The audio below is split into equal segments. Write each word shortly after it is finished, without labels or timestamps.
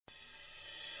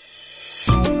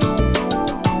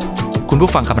คุณ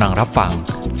ผู้ฟังกำลังรับฟัง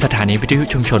สถานีวิทยุ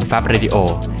ชุมชนแฟบเรดิโอ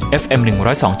FM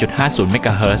 102.50 เมก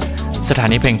ะเฮิรตซ์สถา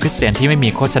นีเพลงคริสเตียนที่ไม่มี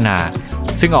โฆษณา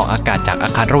ซึ่งออกอากาศจากอา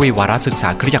คารระวีวารศึกษา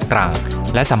คริสตจักรตรัง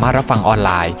และสามารถรับฟังออนไล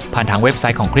น์ผ่านทางเว็บไซ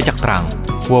ต์ของคริสตจักรตรัง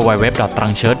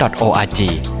www.trangchurch.org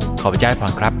ขอพระเจ้าอวยพ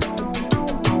รครับ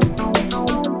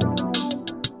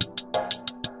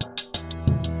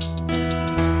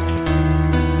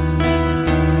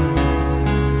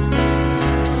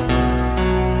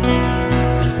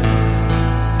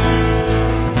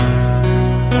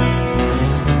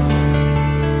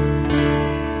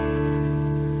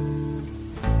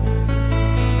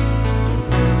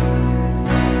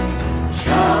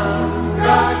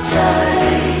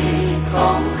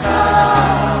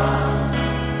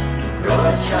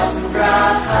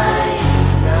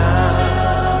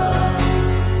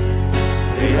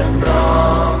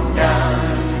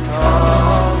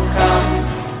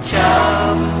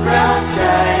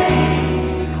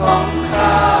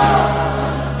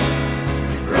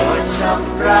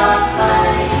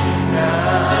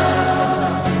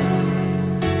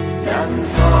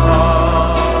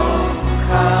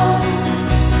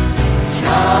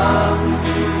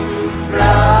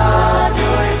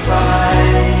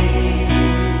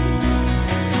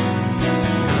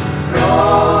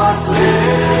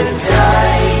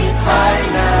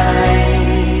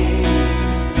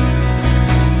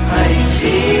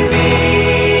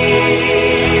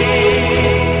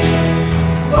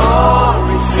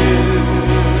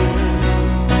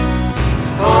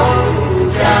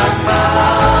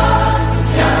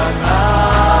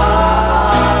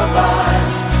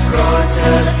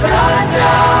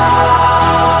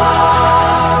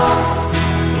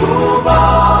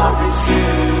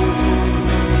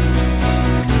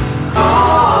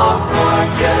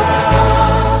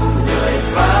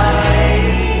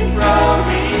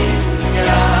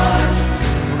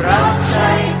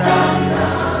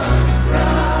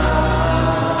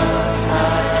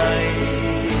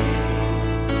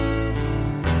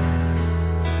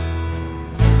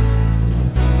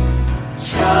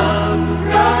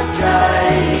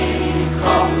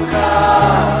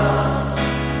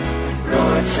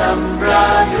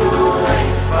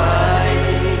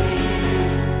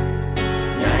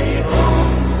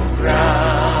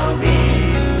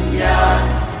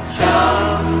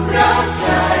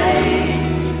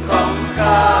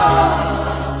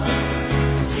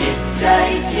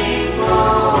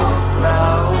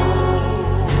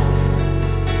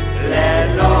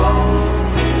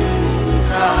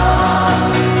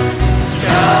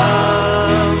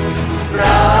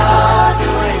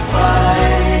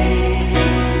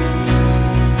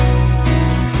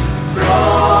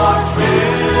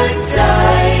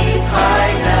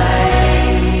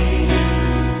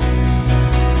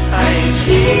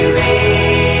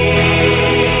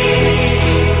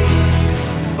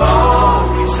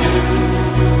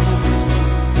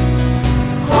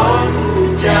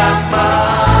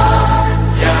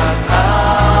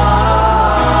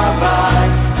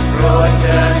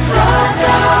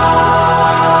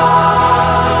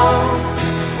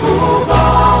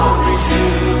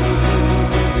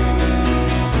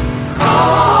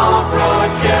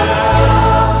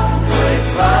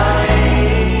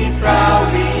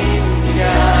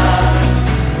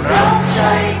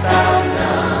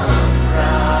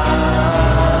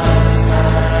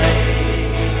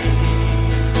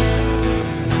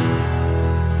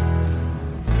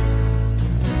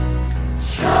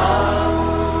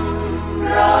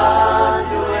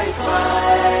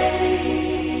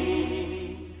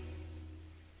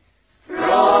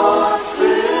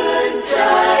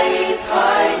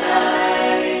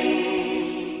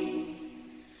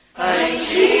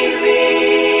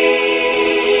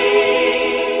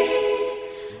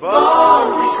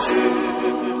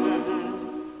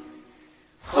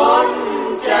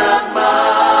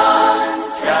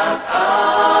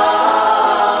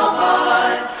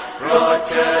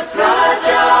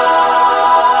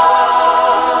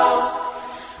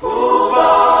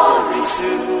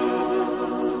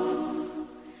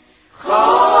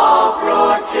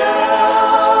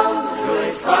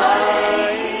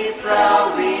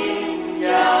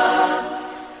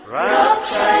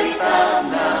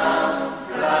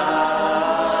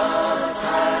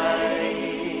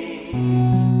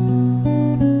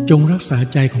จงรักษา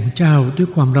ใจของเจ้าด้วย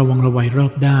ความระวังระไวรอ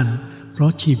บด้านเพรา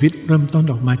ะชีวิตเริ่มต้น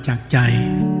ออกมาจากใจ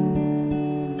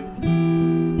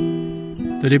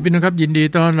สวัสดีพี่น้องครับยินดี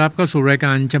ต้อนรับเข้าสู่รายก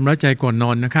ารชำระใจก่อนน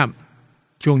อนนะครับ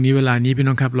ช่วงนี้เวลานี้พี่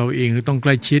น้องครับเราเองต้องใก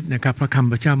ล้ชิดนะครับพระค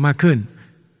ำพระเจ้ามากขึ้น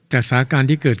จากสถานการณ์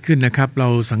ที่เกิดขึ้นนะครับเรา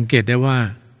สังเกตได้ว่า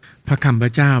พระคำพร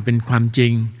ะเจ้าเป็นความจริ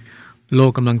งโล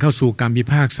กกำลังเข้าสู่การพิ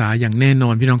พากษาอย่างแน่นอ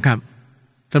นพี่น้องครับ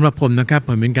สำหรับผมนะครับผ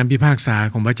มเป็นการพิพากษา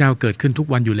ของพระเจ้าเกิดขึ้นทุก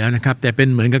วันอยู่แล้วนะครับแต่เป็น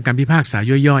เหมือนกับการพิพากษา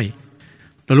ย่อย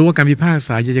ๆเรารู้ว่าการพิพากษ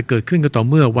าจะเกิดขึ้นก็ต่อ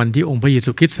เมื่อวันที่องค์พระเย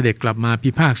ซูคริสต์เสด็จกลับมาพิ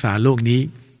พากษาโลกนี้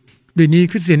ด้วยนี้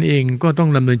คริสเตียนเองก็ต้อง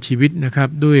ดำเนินชีวิตนะครับ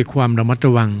ด้วยความระมัดร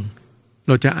ะวังเ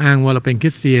ราจะอ้างว่าเราเป็นค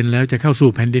ริสเตียนแล้วจะเข้าสู่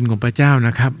แผ่นดินของพระเจ้าน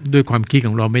ะครับด้วยความคิดข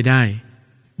องเราไม่ได้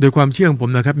โดยความเชื่อของผ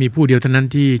มนะครับมีผู้เดียวเท่านั้น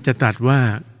ที่จะตรัสว่า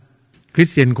คริส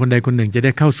เตียนคนใดคนหนึ่งจะไ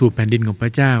ด้เข้าสู่แผ่นดินของพร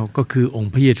ะเจ้าก็คืออง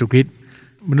ค์พระเยซูคริสต์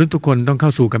มนุษย์ทุกคนต้องเข้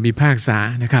าสู่การพิพากษา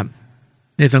นะครับ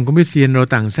ในสังคมคริสเตียนเรา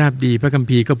ต่างทราบดีพระคัม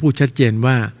ภีร์ก็พูดชัดเจน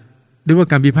ว่าด้วยว่า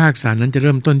การพิพากษานั้นจะเ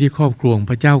ริ่มต้นที่ครอบครัวของ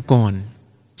พระเจ้าก่อน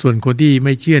ส่วนคนที่ไ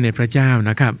ม่เชื่อในพระเจ้า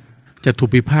นะครับจะถูก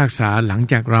พิพากษาหลัง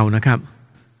จากเรานะครับ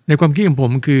ในความคิดของผ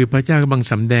มคือพระเจ้ากำลัง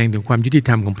สำแดงถึงความยุติธ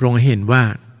รรมของพระองค์ให้เห็นว่า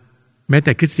แม้แ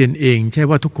ต่คริสเตียนเองใช่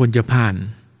ว่าทุกคนจะผ่าน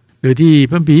หรือที่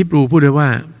พระคัมภีร์ฮีบรูพูดไว้ว่า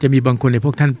จะมีบางคนในพ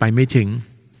วกท่านไปไม่ถึง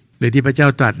หรือที่พระเจ้า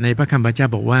ตรัสในพระคำพระเจ้า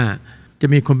บอกว่าจะ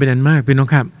มีคนเป็นอันมากพี่น้อง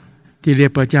ครับที่เรีย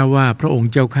กพระเจ้าว่าพระองค์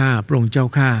เจ้าข้าพระองค์เจ้า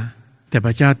ข้าแต่พ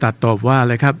ระเจ้าตรัสตอบว่าอะ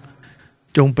ไรครับ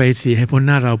จงไปเสียให้พ้นห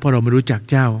น้าเราเพราะเราไม่รู้จัก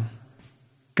เจ้า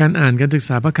การอ่านการศึกษ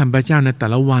าพระคำพระเจ้าในแต่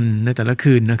ละวันในแต่ละ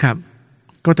คืนนะครับ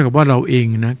ก็เท่ากับว่าเราเอง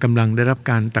นะกำลังได้รับ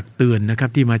การตักเตือนนะครับ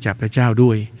ที่มาจากพระเจ้าด้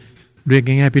วยเรียก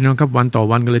ง่ายๆพี่น้องครับวันต่อ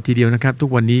วันกันเลยทีเดียวนะครับทุก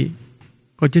วันนี้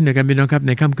ก็เช่นเดียวกันพี่น้องครับใ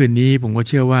นค่ำคืนนี้ผมก็เ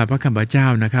ชื่อว่าพระคำพระเจ้า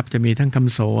นะครับจะมีทั้งค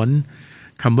ำสอน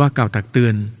คำว่ากล่าวตักเตื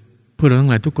อนเพื่อเราทั้ง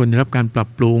หลายทุกคนได้รับการปรับ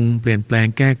ปรุงเปลี่ยนแปลง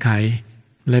แก้ไข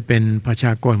และเป็นประช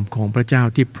ากรของพระเจ้า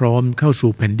ที่พร้อมเข้า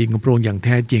สู่แผ่นดินของพระองค์อย่างแ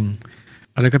ท้จริง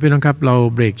เอาละครับพี่น้องครับเรา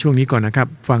เบรกช่วงนี้ก่อนนะครับ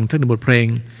ฟังสักหนึ่งบทเพลง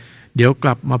เดี๋ยวก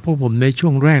ลับมาพบผมในช่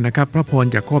วงแรกนะครับพระพร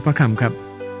จากข้อพระคำครับ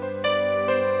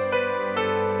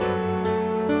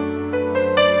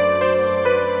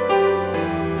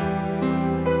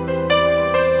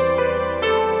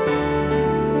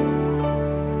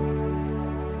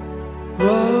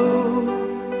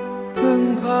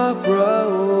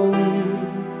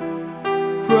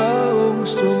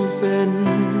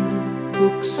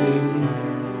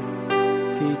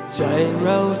เ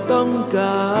ราต้องก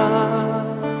าร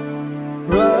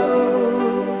เรา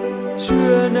เชื่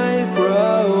อในพร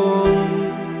ะองค์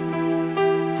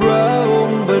พระอง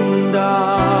ค์บันดา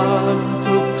ล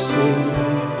ทุกสิ่ง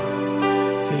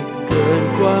ที่เกิน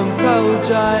ความเข้าใ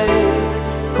จ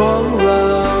ของเรา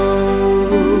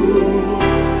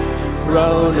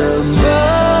นมั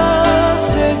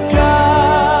สกา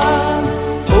ร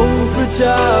องค์พระเ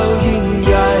จ้ายิ่งใ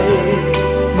หญ่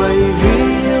ไม่มี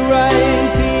อะไร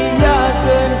ที่ยากเ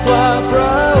กินกว่าพร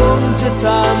ะองค์จะท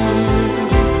ำ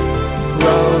เร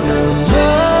าน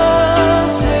มั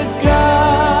สกา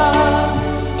ร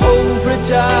องค์พระ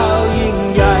เจ้ายิ่ง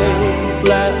ใหญ่แ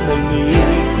ละไม่มี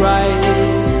ใคร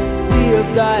เทียบ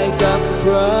ได้กับพ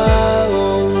ระอ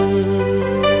งค์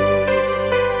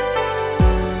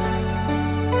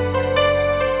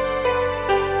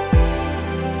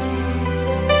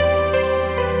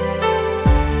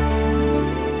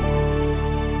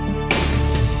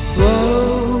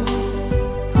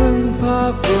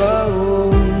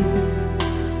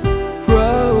พร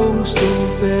ะองค์ทรง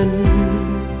เป็น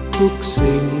ทุก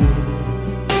สิ่ง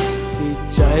ที่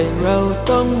ใจเรา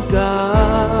ต้องกา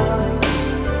ร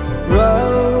เรา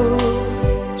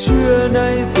เชื่อใน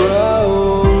พระอ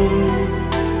งค์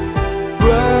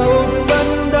บัน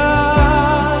ดา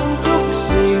ลทุก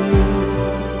สิ่ง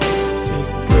ที่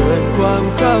เกิดความ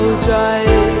เข้าใจ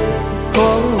ข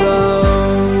องเรา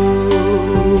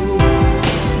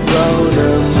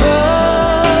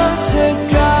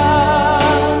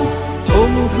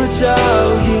เจ้า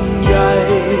ยิ่งใหญ่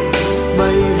ไม่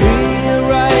มีอะ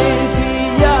ไรที่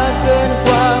ยากเกินก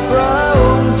ว่าพระอ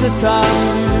งค์จะท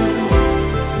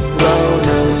ำเราน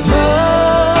มั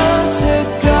ส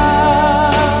กา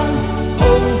รอ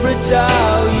งค์พระเจ้า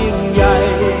ยิ่งใหญ่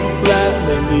และไ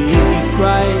ม่มีใคร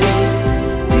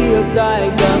เทียบได้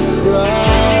กับพระอ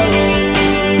งค์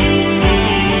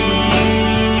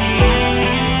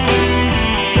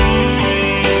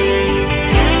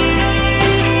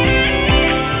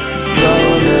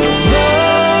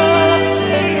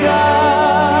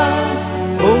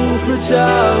เ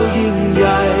จ้ายิ่งให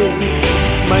ญ่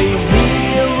ไม่มี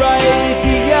อะไร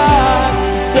ที่ยาก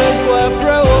เกินกว่าพร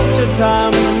ะองค์จะท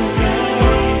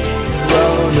ำเรา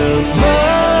นมั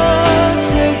ส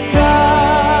กา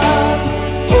ร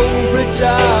องค์พระเ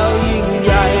จ้ายิ่งใ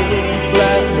หญ่แล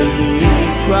ะไม่มี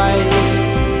ใคร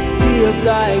เทียบไ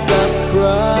ด้กับพร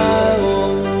ะอ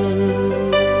งค์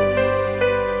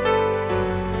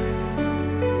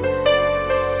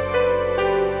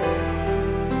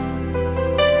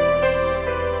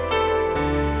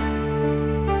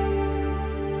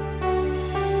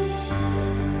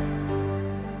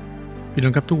พี่น้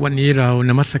องครับทุกวันนี้เรา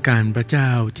นมัสการพระเจ้า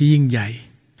ที่ยิ่งใหญ่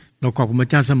เราขอบคุณพระ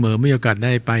เจ้าเสมอเมื่อโอกาสไ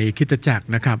ด้ไปคริสตจักร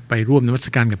นะครับไปร่วมนมัส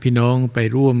การกับพี่น้องไป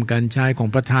ร่วมการใช้ของ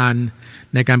ประธาน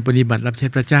ในการปฏิบัติรับใช้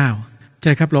พระเจ้าใ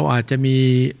ช่ครับเราอาจจะมี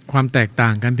ความแตกต่า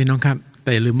งกันพี่น้องครับแ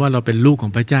ต่ลืมว่าเราเป็นลูกขอ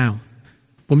งพระเจ้า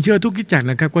ผมเชื่อทุกคริสตจักร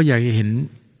นะครับก็อยากเห็น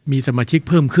มีสมาชิก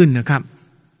เพิ่มขึ้นนะครับ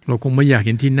เราคงไม่อยากเ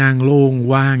ห็นที่นั่งโล่ง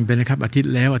ว่างไปนะครับอาทิต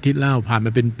ย์แล้วอาทิตย์เล่าผ่านม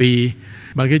าเป็นปี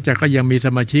บางคริสตจักรก็ยังมีส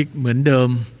มาชิกเหมือนเดิม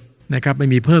นะครับไม่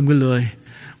มีเพิ่มขึ้นเลย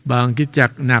บางคริสตจัก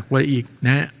รหนักกว่าอีกน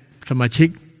ะสมาชิก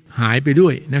หายไปด้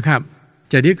วยนะครับ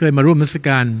จากที่เคยมาร่วมนมัสก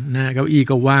ารนะเก้าอี้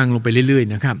ก็ว่างลงไปเรื่อย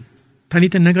ๆนะครับท่านนี้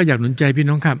ท่านนั้นก็อยากหนุนใจพี่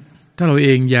น้องครับถ้าเราเอ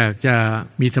งอยากจะ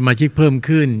มีสมาชิกเพิ่ม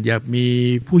ขึ้นอยากมี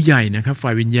ผู้ใหญ่นะครับฝ่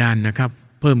ายวิญญาณนะครับ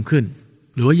เพิ่มขึ้น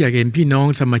หรือว่าอยากเห็นพี่น้อง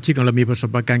สมาชิกของเรามีประส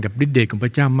บการณ์กับฤทธิ์เดชของพร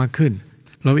ะเจ้ามากขึ้น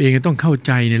เราเองต้องเข้าใ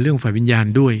จในเรื่องฝ่ายวิญญาณ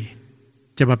ด้วย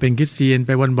จะมาเป็นคริสเตียนไป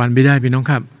วันๆไม่ได้พี่น้อง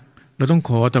ครับเราต้องข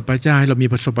อต่อพระเจ้าให้เรามี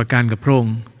ประสบการณ์กับพระอง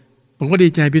ค์ผมก็ดี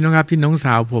ใจพี่น้องครับที่น้องส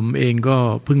าวผมเองก็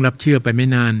เพิ่งรับเชื่อไปไม่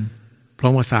นานพร้อ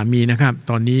มกับสามีนะครับ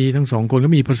ตอนนี้ทั้งสองคนก็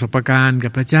มีประสบการณ์กั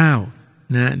บพระเจ้า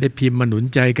นะได้พิมพ์มาหนุน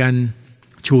ใจกัน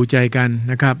ชูใจกัน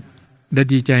นะครับได้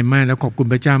ดีใจมากแล้วขอบคุณ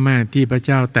พระเจ้ามากที่พระเ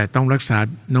จ้าแต่ต้องรักษา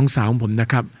น้องสาวของผมนะ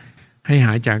ครับให้ห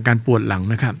ายจากการปวดหลัง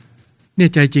นะครับเนี่ย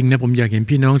ใจจริงนะผมอยากเห็น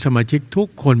พี่น้องสมาชิกทุก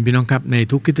คนพี่น้องครับใน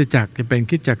ทุกคริสตจักรจะเป็น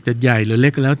คริสตจักรจะใหญ่หรือเล็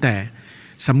กก็แล้วแต่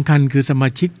สำคัญคือสมา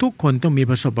ชิกทุกคนต้องมี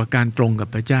ประสบการณ์ตรงกับ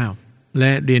พระเจ้าแล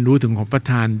ะเรียนรู้ถึงของประ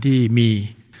ทานที่มี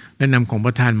และนำของป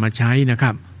ระทานมาใช้นะค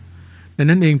รับดัง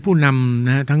นั้นเองผู้นำน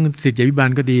ะทั้งศิษยาภิบาล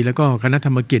ก็ดีแล้วก็คณะธ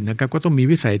รรมกิจนะครับก็ต้องมี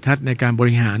วิสัยทัศน์ในการบ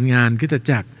ริหารงานคริสต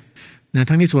จักรนะ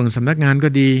ทั้งในส่วนสำนักงานก็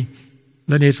ดีแ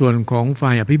ละในส่วนของฝ่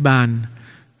ายอภิบาล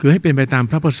คือให้เป็นไปตาม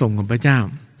พระประสงค์ของพระเจ้า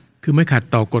คือไม่ขัด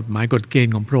ต่อกฎหมายกฎเกณ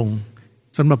ฑ์ของพระองค์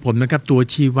สำหรับผมนะครับตัว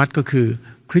ชี้วัดก็คือ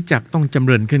คริสตจักรต้องจำเ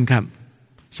ริญขึ้นครับ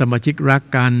สมาชิกรัก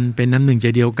กันเป็นน้ำหนึ่งใจ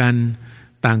เดียวกัน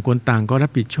ต่างคนต่างก็รั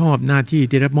บผิดชอบหน้าที่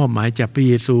ที่รับมอบหมายจากพระ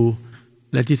เยซู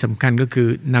และที่สำคัญก็คือ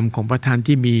นำของประทาน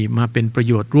ที่มีมาเป็นประ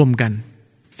โยชน์ร่วมกัน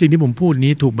สิ่งที่ผมพูด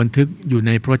นี้ถูกบันทึกอยู่ใ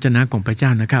นพระวจนะของพระเจ้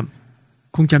านะครับ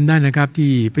คงจำได้นะครับ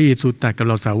ที่พระเยซูตรัสกับ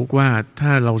เราสาวกว่าถ้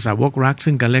าเราสาวกรัก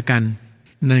ซึ่งกันและกัน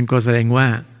นั่นก็แสดงว่า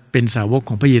เป็นสาวกข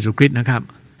องพระเยซูคริสต์นะครับ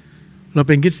เราเ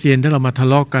ป็นคริสเตียนถ้าเรามาทะ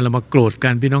เลาะกันเรามาโกรธกั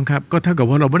นพี่น้องครับก็เท่ากับ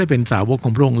ว่าเราไม่ได้เป็นสาวกขอ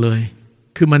งพระองค์เลย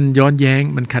คือมันย้อนแย้ง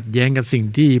มันขัดแย้งกับสิ่ง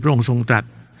ที่พระองค์ทรงตรัส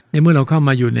ในเมื่อเราเข้าม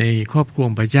าอยู่ในครอบครัว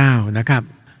พระเจ้านะครับ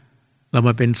เราม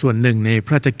าเป็นส่วนหนึ่งในพ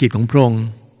ระราชกิจของพระองค์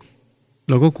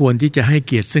เราก็ควรที่จะให้เ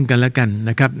กียรติซึ่งกันและกัน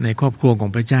นะครับในครอบครัวของ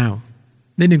พระเจ้า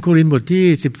ใน1 โครินธ์บท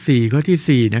ที่14ข้อ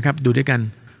ที่4นะครับดูด้วยกัน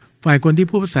ฝ่ายคนที่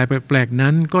พูดภาษาแปลกๆ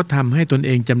นั้นก็ทำให้ตนเอ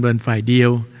งจำเริญฝ่ายเดียว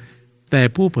แต่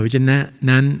ผู้เผยพระวจนะ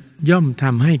นั้นย่อมท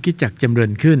ำให้คริสตจักรจำเริ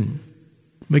ญขึ้น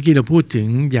เมื่อกี้เราพูดถึง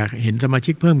อยากเห็นสมา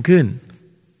ชิกเพิ่มขึ้น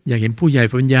อยากเห็นผู้ใหญ่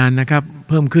ฝ่ายวิญญาณนะครับ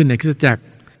เพิ่มขึ้นในคริสตจักร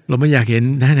เราไม่อยากเห็น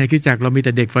ในคริสตจักรเรามีแ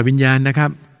ต่เด็กฝ่ายวิญญาณนะครับ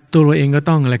ตัวเราเองก็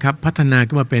ต้องอะไรครับพัฒนา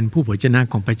ขึ้นมาเป็นผู้เผยพระวจนะ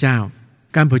ของพระเจ้า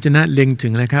การเผยพระวจนะเล็งถึ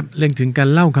งอะไรครับเล็งถึงการ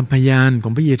เล่าคำพยานขอ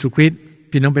งพระเยซูคริสต์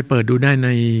พี่น้องไปเปิดดูได้ใน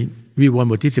วิวรณ์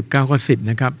บทที่19ข้อ10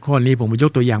นะครับข้อนี้ผมย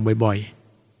กตัวอย่างบ่อย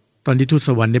ๆตอนที่ทูตส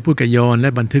วรรค์ได้พูดกับยอห์นและ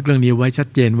บันทึกเรื่องนี้ไว้ชัด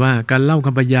เจนว่าการเล่าค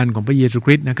ำพยานของพระเยซูค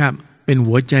ริสต์นะครับเป็น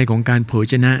หัวใจของการเผยพระ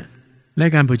วจนะและ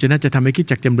การเผยพระวจนะจะทำให้คริสต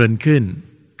จักรจำเริญขึ้น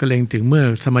ก็เล็งถึงเมื่อ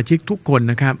สมาชิกทุกคน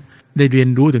นะครับได้เรียน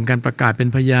รู้ถึงการประกาศเป็น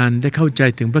พยานได้เข้าใจ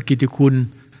ถึงพระกิตติคุณ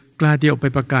กล้าที่ออกไป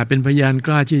ประกาศเป็นพยานก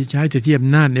ล้าที่จะใช้สิทธิอ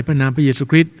ำนาจในพระนามพระเยซู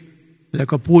คริสต์แล้ว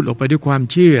ก็พูดออกไปด้วยความ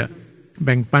เชื่อแ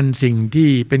บ่งปันสิ่งที่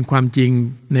เป็นความจริง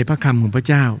ในพระคำของพระ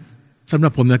เจ้าสำหรั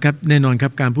บผมนะครับแน่นอนครั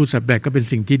บการพูดสับแบกก็เป็น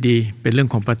สิ่งที่ดีเป็นเรื่อง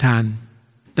ของประธาน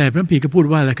แต่พระคัมภีร์ก็พูด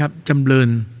ว่าอะไรครับจำเริญ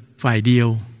ฝ่ายเดียว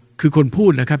คือคนพู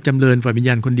ดนะครับจำเริญฝ่ายวิญญ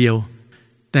าณคนเดียว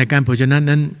แต่การเผยพระวจนะ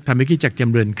นั้นทำให้คริสตจักรจ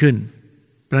ำเริญขึ้น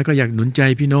แล้วก็อยากหนุนใจ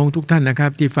พี่น้องทุกท่านนะครั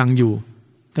บที่ฟังอยู่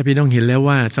ถ้าพี่น้องเห็นแล้ว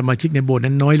ว่าสมาชิกในโบสถ์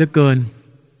นั้นน้อยเหลือเกิน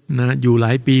นะอยู่หล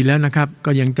ายปีแล้วนะครับ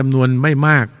ก็ยังจำนวนไม่ม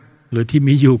ากหรือที่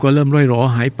มีอยู่ก็เริ่มร่อยหรอ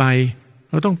หายไป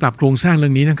เราต้องปรับโครงสร้างเรื่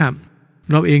องนี้นะครับ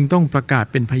เราเองต้องประกาศ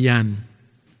เป็นพยาน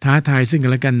ท้าทายซึ่งกั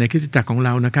นและกันในคริสตจักรของเร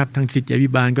านะครับทั้งศิษยาภิ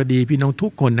บาลก็ดีพี่น้องทุ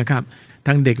กคนนะครับ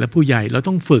ทั้งเด็กและผู้ใหญ่เรา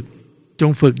ต้องฝึกจ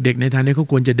งฝึกเด็กในทางที่เขา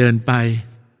ควรจะเดินไป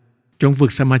จงฝึ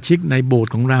กสมาชิกในโบส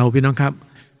ถ์ของเราพี่น้องครับ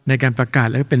ในการประกาศ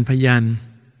และเป็นพยาน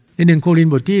ใน1 โคริน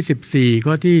ธ์บทที่14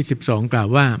ข้อที่12กล่าว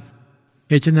ว่า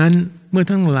เหตุฉะนั้นเมื่อ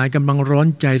ทั้งหลายกำลังร้อน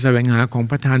ใจแสวงหาของ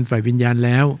ประทานฝ่ายวิญญาณแ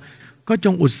ล้วก็จ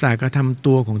งอุตสาหกระทำ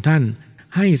ตัวของท่าน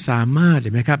ให้สามารถใ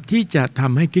ช่ไหมครับที่จะท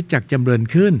ำให้คริสตจักรจำเริญ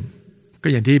ขึ้นก็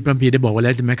อย่างที่พระคัมภีร์ได้บอกไว้แ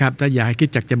ล้วใช่ไหมครับถ้าอยากให้คริส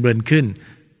ตจักรจำเริญขึ้น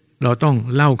เราต้อง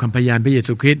เล่าคำพยานพระเย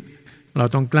ซูคริสต์เรา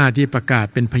ต้องกล้าที่ประกาศ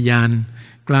เป็นพยาน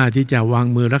กล้าที่จะวาง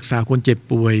มือรักษาคนเจ็บ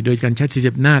ป่วยโดยการใช้สิทธิ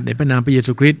อำนาจในพระนามพระเย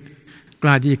ซูคริสต์ก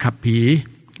ล้าที่จะขับผี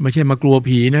ไม่ใช่มากลัว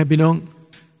ผีนะพี่น้อง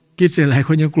คริสเตียนหลายค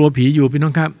นยังกลัวผีอยู่พี่น้อ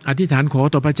งครับอธิษฐานขอ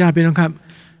ต่อพระเจ้าพี่น้องครับ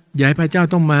อย่าให้พระเจ้า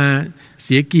ต้องมาเ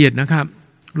สียเกียรตินะครับ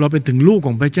เราเป็นถึงลูกข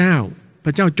องพระเจ้าพ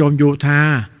ระเจ้าจอมโยธา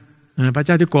พระเ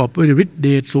จ้าที่กอบด้วยฤทธิ์เด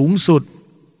ชสูงสุด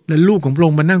และลูกของพระอ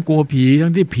งค์มานั่งกลัวผีทั้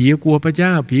งที่ผีกลัวพระเจ้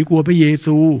าผีกลัวพระเย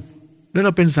ซูแล้วเร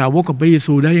าเป็นสาวกของพระเย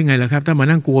ซูได้ยังไงล่ะครับถ้ามา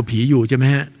นั่งกลัวผีอยู่ใช่ไหม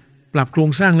ฮะปรับโครง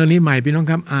สร้างเรื่องนี้ใหม่พี่น้อง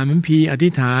ครับอ่านพระคัมภีร์อธิ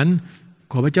ษฐาน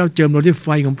ขอพระเจ้าเจิมเราด้วยไฟ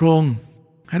ของพระองค์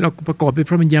ให้เราประกอบด้วย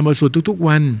พระวิญญาณบริสุทธิ์ทุกๆ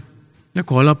วันและ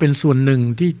ขอเราเป็นส่วนหนึ่ง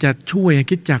ที่จะช่วยให้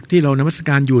คริสตจักรที่เรานมัสก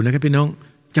ารอยู่นะครับพี่น้อง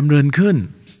จำเริญขึ้น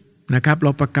นะครับเร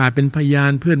าประกาศเป็นพยา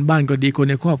นเพื่อนบ้านก็ดีคน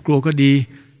ในครอบครัวก็ดี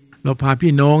เราพา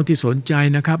พี่น้องที่สนใจ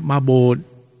นะครับมาโบสถ์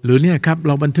หรือเนี่ยครับเ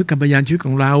ราบันทึกคำพยานชีวิตข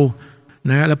องเรา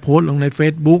นะและโพสต์ลงใน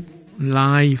Facebook ไล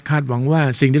น์คาดหวังว่า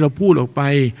สิ่งที่เราพูดออกไป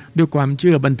ด้วยความเ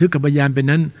ชื่อบันทึกคำพยานเป็น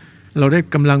นั้นเราได้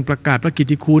กำลังประกาศพระกิต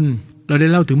ติคุณเราได้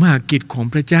เล่าถึงมหากิจของ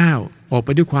พระเจ้าออกไป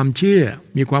ด้วยความเชื่อ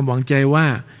มีความหวังใจว่า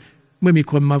เมื่อมี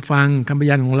คนมาฟังคำพ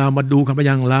ยานของเรามาดูคำพย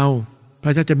านของเราพร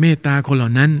ะเจ้าจะเมตตาคนเหล่า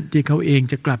นั้นที่เขาเอง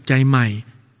จะกลับใจใหม่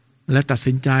และตัด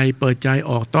สินใจเปิดใจ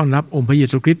ออกต้อนรับองค์พระเย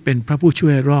ซูคริสต์เป็นพระผู้ช่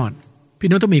วยรอดพี่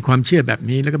น้องต้องมีความเชื่อแบบ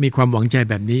นี้แล้วก็มีความหวังใจ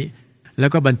แบบนี้แล้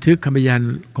วก็บันทึกคำพยาน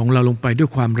ของเราลงไปด้วย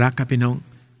ความรักครับพี่น้อง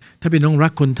ถ้าพี่น้องรั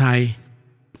กคนไทย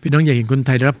พี่น้องอยากเห็นคนไท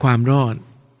ยได้รับความรอด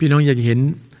พี่น้องอยากเห็น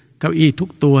เก้าอี้ทุก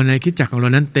ตัวในคริสตจักรของเรา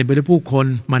นั้นเต็มไปด้วยผู้คน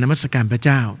มานมัสการพระเ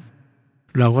จ้า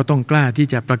เราก็ต้องกล้าที่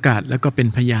จะประกาศแล้วก็เป็น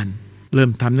พยานเริ่ม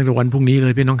ทำตั้งแต่วันพรุ่งนี้เล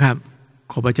ยพี่น้องครับ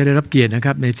ขอพระเจ้าได้รับเกียรตินะค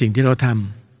รับในสิ่งที่เราท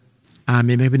ำอาเม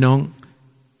นไหมพี่น้อง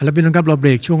แล้วพี่น้องครับเราเบร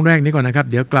กช่วงแรกนี้ก่อนนะครับ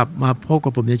เดี๋ยวกลับมาพบกั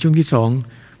บผมในช่วงที่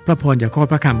2พระพรจากข้อ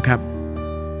พระคำครับ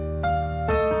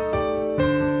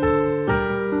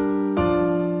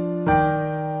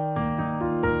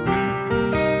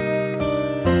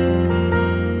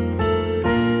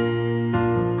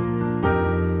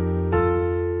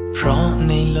เพราะ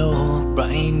ในโลกใบ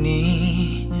นี้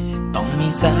ต้องมี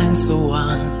แสงสว่า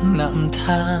งนำท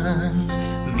าง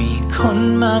มีคน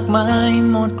มากมาย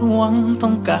หมดหวังต้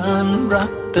องการรั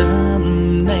กเติม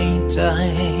ในใจ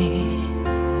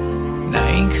ใน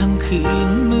ค่ำคืน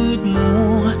มืดมั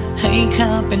วให้ข้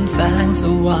าเป็นแสงส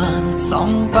ว่างส่อ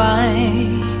งไป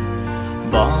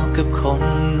บอกกับคน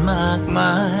มากม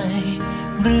าย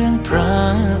เรื่องพระ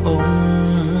องค์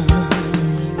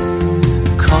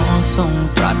ขอทรง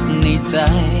ตรัสในใจ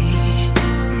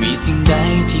มีสิ่งใด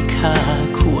ที่ข้า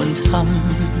ควรท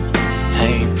ำให้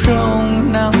พระองค์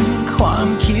นำความ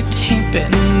คิดให้เป็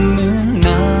นเหมือน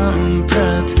น้ำพร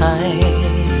ะทัย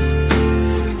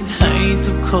ให้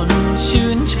ทุกคนชื่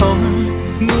นชม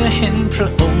เมื่อเห็นพระ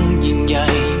องค์ยิ่งใหญ่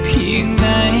เพียงไหน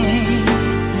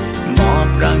มอบ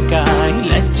ร่างกาย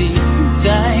และจิตใจ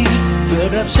เพื่อ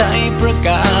รับใช้ประก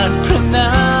าศพระนา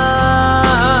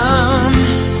ม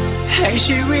ให้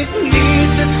ชีวิตนี้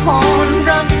สะท้อน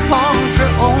รักของพร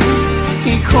ะองค์ใ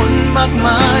ห้คนมากม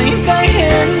ายได้เ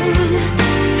ห็น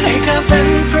ให้ข้าเป็น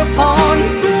พระพร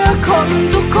เพื่อคน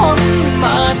ทุกคนม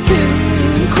าถึง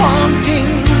ความจริง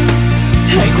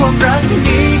ให้ความรัก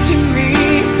นี้ที่มี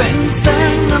เป็นแส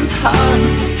งนำทาง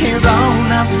ให้เรา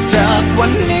นับจากวั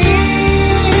นนี้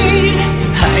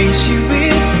ให้ชีวิ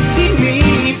ตที่มี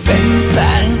เป็นแส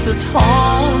งสะท้อ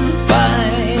นไป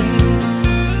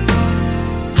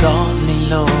เพราะใน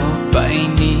โลกใบ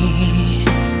นี้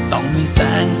ต้องมีแส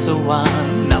งสว่าง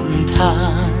นำทา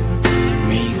ง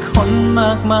มีคนม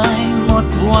ากมายหมด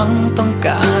หวังต้องก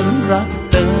ารรัก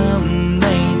เติมใน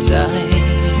ใจ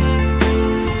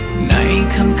ใน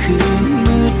ค่ำคืน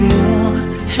มืดมัว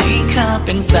ให้ข้าเ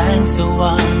ป็นแสงส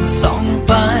ว่างส่องไ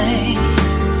ป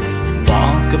บอ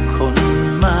กกับคน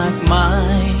มากมา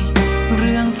ยเ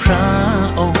รื่องพระ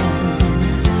องค์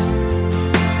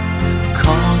ข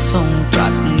อทรงตรั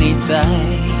สในใจ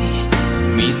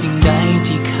มีสิ่งใด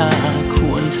ที่ข้าค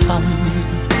วรท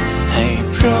ำให้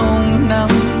พระองค์น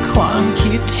ำความ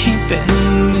คิดให้เป็น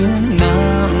เหมือนน้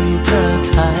ำพระ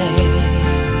ทัย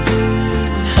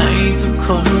ให้ทุกค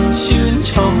นชื่น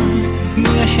ชมเ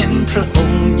มื่อเห็นพระอง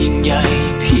ค์ยิ่งใหญ่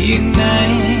เพียงไหน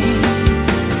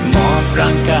มอบร่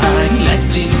างกายและ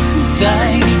จิตใจ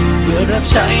เพื่อรับ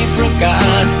ใช้ประกา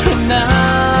ศพระนา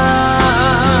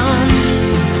ม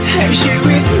ให้ชี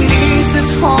วิตนี้สะ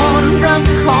ท้อนรัก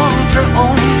ของพระอ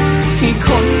งค์ให้ค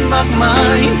นมากมา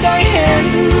ยได้เห็น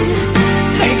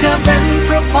ให้ข้าเป็นพ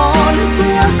ระพรเ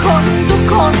พื่อคนทุก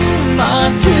คนมา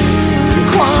ถึง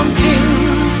ความจริง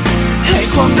ให้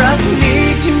ความรักนี้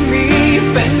ที่มี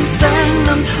เป็นแสงน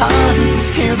ำทาง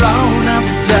ให้เรานับ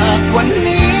จากวัน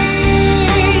นี้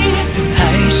ใ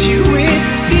ห้ชีวิต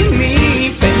ที่มี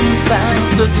เป็นแสง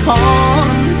สะท้อน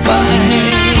ไป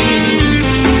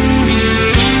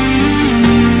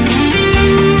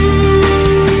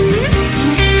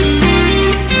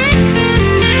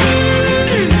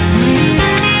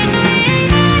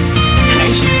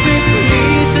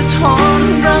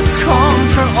ของ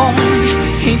พระองค์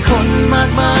ให้คนมาก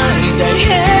มายได้เ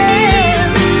ห็น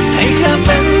ให้ข้าเ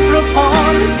ป็นพระพ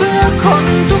รเพื่อคน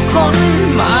ทุกคน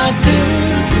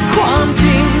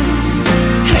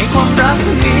ก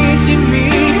นี้ที่มี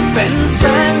เป็นแส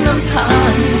งนำทา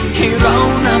งให้เรา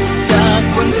นับจาก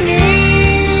วันนี้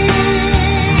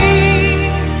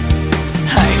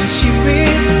ให้ชีวิ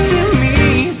ตที่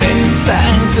มีเป็นแส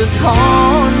งสะท้อ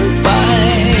นไป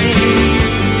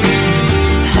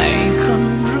ให้คน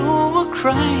รู้ว่าใคร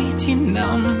ที่น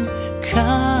ำข้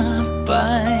าไป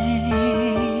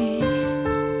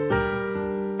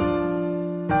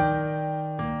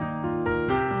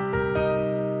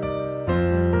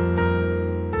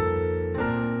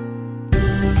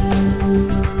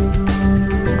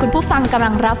ผู้ฟังกำ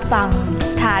ลังรับฟัง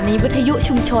สถานีวิทยุ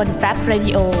ชุมชนแฟบเร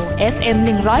ดิโอ FM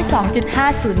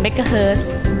 102.50 เมกะเฮิรตซ์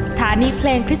สถานีเพล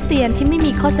งคริสเตียนที่ไม่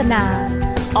มีโฆษณา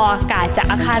ออกอากาศจาก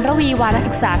อาคารระวีวาร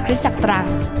ศึกษาคริสตจักรตรัง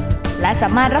และสา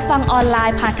มารถรับฟังออนไล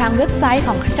น์ผ่านทางเว็บไซต์ข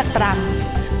องคริสตจักรตรัง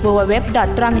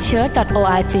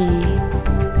www.trangchurch.org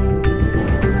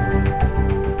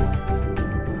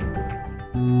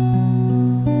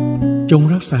จง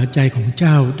รักษาใจของเ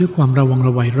จ้าด้วยความระวังร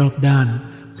ะไวรอบด้าน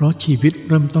เพราะชีวิต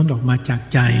เริ่มต้นออกมาจาก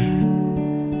ใจ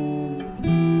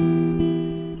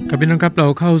ครับพี่น้องครับเรา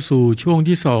เข้าสู่ช่วง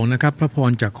ที่2นะครับพระพ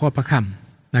รจากข้อพระค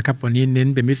ำนะครับวันนี้เน้น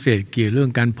เป็นพิเศษเกี่ยวเรื่อง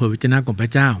การเผยพระวจนะของพร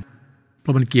ะเจ้าเพรา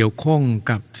ะมันเกี่ยวข้อง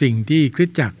กับสิ่งที่คริส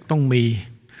ตจักรต้องมี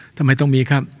ทำไมต้องมี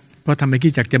ครับเพราะทำให้คริ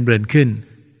สตจักรเจริญขึ้น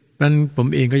เพราะฉะนั้นผม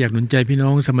เองก็อยากหนุนใจพี่น้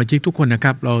องสมาชิกทุกคนนะค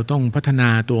รับเราต้องพัฒนา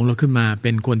ตัวของเราขึ้นมาเ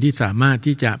ป็นคนที่สามารถ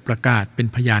ที่จะประกาศเป็น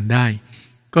พยานได้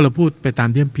ก็เราพูดไปตาม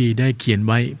ที่พระคัมภีร์ได้เขียน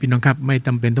ไว้พี่น้องครับไม่จ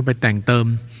ำเป็นต้องไปแต่งเติม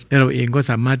และเราเองก็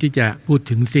สามารถที่จะพูด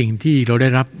ถึงสิ่งที่เราได้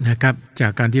รับนะครับจา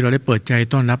กการที่เราได้เปิดใจ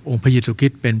ต้อนรับองค์พระเยซูคริ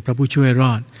สต์เป็นพระผู้ช่วยร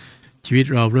อดชีวิต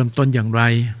เราเริ่มต้นอย่างไร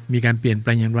มีการเปลี่ยนแปล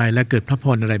งอย่างไรและเกิดพระพ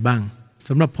รอะไรบ้างส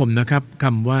ำหรับผมนะครับค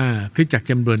ำว่าคริสตจักรเ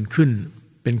จริญขึ้น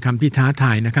เป็นคำที่ท้าท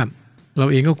ายนะครับเรา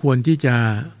เองก็ควรที่จะ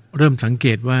เริ่มสังเก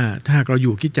ตว่าถ้าเราอ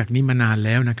ยู่คริสตจักรนี้มานานแ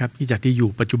ล้วนะครับคริสตจักรที่อยู่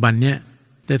ปัจจุบันเนี่ย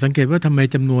แต่สังเกตว่าทำไม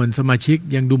จำนวนสมาชิก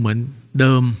ยังดูเหมือนเ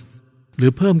ดิมหรื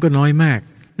อเพิ่มก็น้อยมาก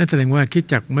นั่นแสดงว่าคริสต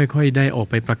จักรไม่ค่อยได้ออก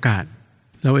ไปประกาศ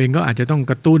เราเองก็อาจจะต้อง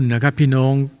กระตุ้นนะครับพี่น้อ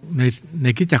งใน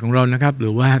คริสตจักรของเรานะครับหรื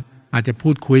อว่าอาจจะพู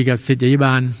ดคุยกับศิษยาภิบ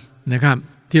าลนะครับ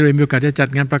ที่เรามีโอกาสจะจัด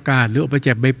งานประกาศหรือออกไปแจ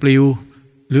กใบปลิว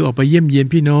หรือออกไปเยี่ยมเยียน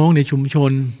พี่น้องในชุมช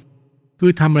นคื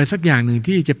อทำอะไรสักอย่างหนึ่ง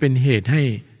ที่จะเป็นเหตุให้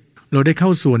เราได้เข้า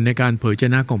ส่วนในการเผยพระวจ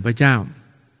นะของพระเจ้า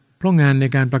เพราะงานใน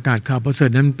การประกาศข่าวประเสริฐ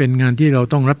นั้นเป็นงานที่เรา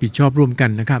ต้องรับผิดชอบร่วมกั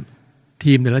นนะครับ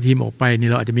ทีมแต่ละทีมออกไปนี่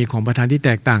เราอาจจะมีของประทานที่แ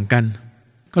ตกต่างกัน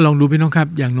ก็ลองดูพี่น้องครับ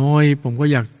อย่างน้อยผมก็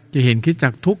อยากจะเห็นคริสตจั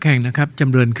กรทุกแห่งนะครับเจ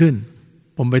ริญขึ้น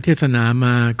ผมไปเทศนาม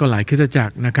าก็หลายคริสตจัก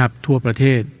รนะครับทั่วประเท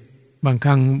ศบางค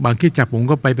รั้งบางคริสตจักรผม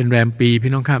ก็ไปเป็นแรมปี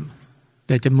พี่น้องครับแ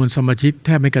ต่จำนวนสมาชิกแท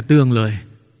บไม่กระเตื้องเลย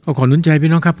ก็ขอหนุนใจพี่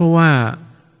น้องครับเพราะว่า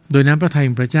โดยน้ำพระทัยข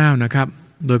องพระเจ้านะครับ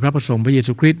โดยพระประสงค์พระเย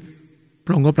ซูคริสต์พ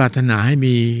ระองค์ก็ปรารถนาให้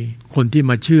มีคนที่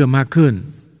มาเชื่อมากขึ้น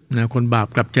นะคนบาป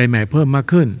กลับใจใหม่เพิ่มมาก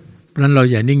ขึ้นเพราะฉะนั้นเรา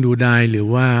อย่านิ่งดูดายหรือ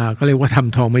ว่าก็เรียกว่าท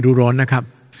ำทองไม่รู้ร้อนนะครับ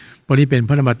เพราะนี่เป็นพ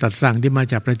ระธรรมตรัสสั่งที่มา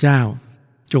จากพระเจ้า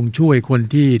จงช่วยคน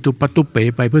ที่ตุบปัดตุบเป๋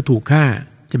ไปเพื่อถูกฆ่า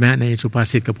ใช่ไหมในสุภา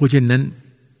ษิตกับผู้เช่นนั้น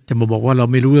จะมาบอกว่าเรา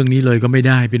ไม่รู้เรื่องนี้เลยก็ไม่ไ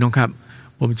ด้พี่น้องครับ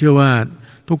ผมเชื่อว่า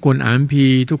ทุกคนอ่านคัมภี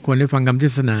ร์ทุกคนได้ฟังคำเท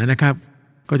ศนานะครับ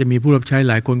ก็จะมีผู้รับใช้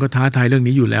หลายคนก็ท้าทายเรื่อง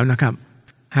นี้อยู่แล้วนะครับ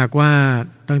หากว่า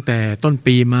ตั้งแต่ต้น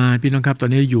ปีมาพี่น้องครับตอน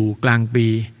นี้อยู่กลางปี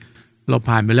เรา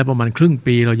ผ่านไปแล้วประมาณครึ่ง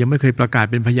ปีเรายังไม่เคยประกาศ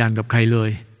เป็นพยานกับใครเลย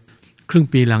ครึ่ง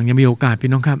ปีหลังยังมีโอกาสพี่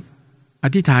น้องครับอ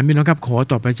ธิษฐานพี่น้องครับขอ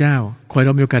ต่อพระเจ้าขอให้เร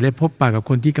ามีโอกาสได้พบปะกับ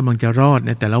คนที่กำลังจะรอดใ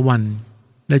นแต่ละวัน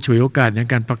และฉวยโอกาสใน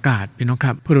การประกาศพี่น้องค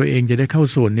รับเพื่อเราเองจะได้เข้า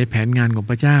ส่วนในแผนงานของ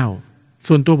พระเจ้า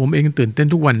ส่วนตัวผมเองตื่นเต้น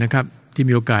ทุกวันนะครับที่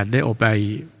มีโอกาสได้ออกไป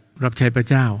รับใช้พระ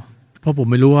เจ้าเพราะผม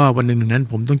ไม่รู้ว่าวันหนึ่งนั้น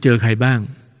ผมต้องเจอใครบ้าง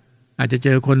อาจจะเจ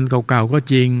อคนเก่าๆก็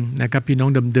จริงนะครับพี่น้อง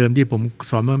เดิมๆที่ผม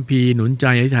สอนพระคัมภีร์หนุนใจ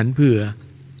อธิษฐานเผื่อ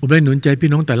ผมได้หนุนใจพี่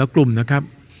น้องแต่ละกลุ่มนะครับ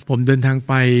ผมเดินทาง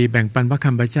ไปแบ่งปันพระค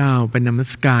ำพระเจ้าไปนมั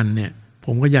สการเนี่ยผ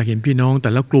มก็อยากเห็นพี่น้องแ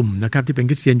ต่ละกลุ่มนะครับที่เป็น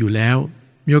คริสเตียนอยู่แล้ว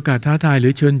มีโอกาสท้าทายหรื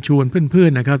อเชิญชวนเพื่อ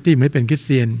นๆนะครับที่ไม่เป็นคริสเ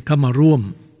ตียนเข้ามาร่วม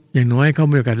อย่างน้อยเขา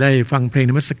มีโอกาสได้ฟังเพลง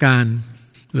นมัสการ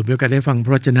หรือมีโอกาสได้ฟังพร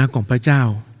ะวจนะของพระเจ้า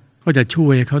ก็จะช่ว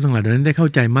ยเขาทั้งหลายนั้นได้เข้า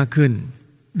ใจมากขึ้น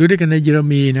ดูด้วยกันในเยเร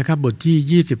มีนะครับบท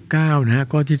ที่29นะฮะ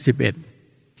ข้อที่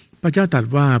11พระเจ้าตรัส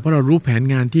ว่าเพราะเรารู้แผน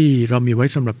งานที่เรามีไว้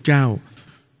สำหรับเจ้า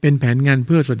เป็นแผนงานเ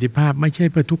พื่อสวัสดิภาพไม่ใช่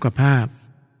เพื่อทุกขภาพ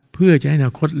เพื่อจะให้อน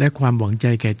าคตและความหวังใจ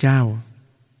แก่เจ้า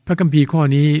พระคัมภีร์ข้อ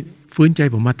นี้ฟื้นใจ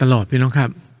ผมมาตลอดพี่น้องครับ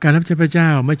การรับใช้พระเจ้า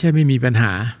ไม่ใช่ไม่มีปัญห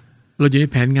าเราอยู่ใน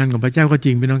แผนงานของพระเจ้าก็จ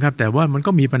ริงพี่น้องครับแต่ว่ามัน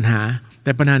ก็มีปัญหาแ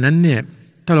ต่ปัญหานั้นเนี่ย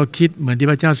ถ้าเราคิดเหมือนที่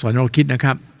พระเจ้าสอนเราคิดนะค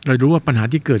รับเรารู้ว่าปัญหา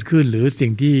ที่เกิดขึ้นหรือสิ่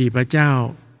งที่พระเจ้า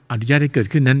อนุญาตให้เกิด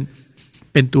ขึ้นนั้น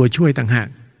เป็นตัวช่วยต่างหาก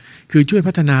คือช่วย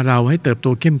พัฒนาเราให้เติบโต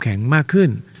เข้มแข็งมากขึ้น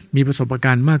มีประสบก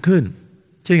ารณ์มากขึ้น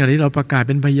เช่นอย่างที่เราประกาศเ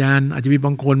ป็นพยานอาจจะมีบ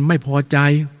างคนไม่พอใจ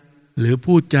หรือ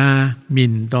พูดจาห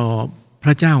มิ่นต่อพ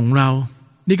ระเจ้าของเรา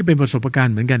นี่ก็เป็นประสบการ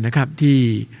ณ์เหมือนกันนะครับที่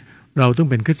เราต้อง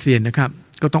เป็นคริสเตียนนะครับ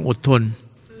ก็ต้องอดทน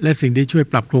และสิ่งที่ช่วย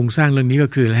ปรับโครงสร้างเรื่องนี้ก็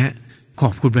คือขอ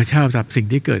บคุณพระเจ้าสำหรับสิ่ง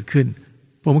ที่เกิดขึ้น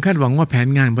ผมคาดหวังว่าแผน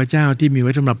งานพระเจ้าที่มีไ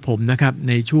ว้สำหรับผมนะครับ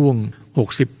ในช่วง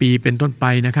60ปีเป็นต้นไป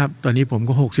นะครับตอนนี้ผม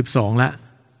ก็62ละ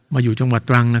มาอยู่จังหวัด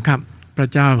ตรังนะครับพระ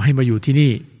เจ้าให้มาอยู่ที่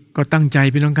นี่ก็ตั้งใจ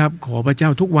พี่น้องครับขอพระเจ้า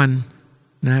ทุกวัน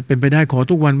นะเป็นไปได้ขอ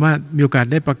ทุกวันว่ามีโอกาส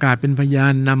ได้ประกาศเป็นพยา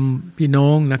นนำพี่น้อ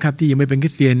งนะครับที่ยังไม่เป็นค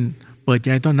ริสเตียนเปิดใจ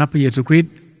ต้อนรับพระเยซูคริส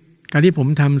ต์การที่ผม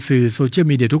ทำสื่อโซเชียล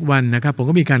มีเดียทุกวันนะครับผม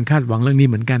ก็มีการคาดหวังเรื่องนี้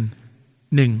เหมือนกัน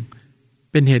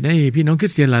 1. เป็นเหตุให้พี่น้องคริ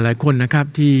สเตียนหลายๆคนนะครับ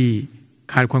ที่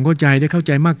ขาดความเข้าใจได้เข้าใ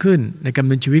จมากขึ้นในการดำเ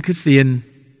นินชีวิตคริสเตียน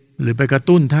หรือไปกระ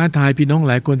ตุ้นท้าทายพี่น้อง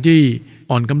หลายคนที่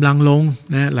อ่อนกำลังลง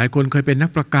นะหลายคนเคยเป็นนัก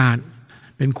ประกาศ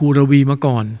เป็นครูระวีมา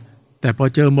ก่อนแต่พอ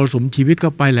เจอมรสุมชีวิตเข้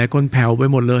าไปหลายคนแผ่วไป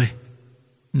หมดเลย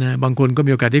นะบางคนก็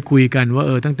มีโอกาสได้คุยกันว่า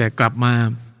ตั้งแต่กลับมา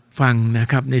ฟังนะ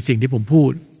ครับในสิ่งที่ผมพู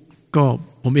ดก็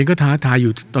ผมเองก็ท้าทายอ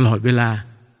ยู่ตลอดเวลา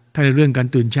ถ้าในเรื่องการ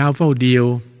ตื่นเช้าเฝ้าเดียว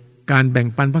การแบ่ง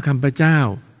ปันพระคำพระเจ้า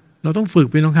เราต้องฝึก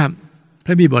พี่น้องครับพ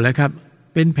ระบิดาบอกแล้วครับ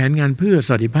เป็นแผนงานเพื่อส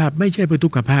วัสดิภาพไม่ใช่เพื่อทุ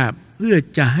กขภาพเพื่อ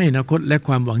จะให้อนาคตและค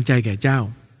วามหวังใจแก่เจ้า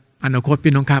อนาคต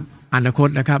พี่น้องครับอนาคต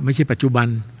นะครับไม่ใช่ปัจจุบัน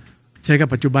ใช่ครับ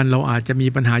ปัจจุบันเราอาจจะมี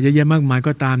ปัญหาเยอะแยะมากมาย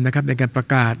ก็ตามนะครับในการประ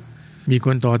กาศมีค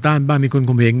นต่อต้านบ้างมีคน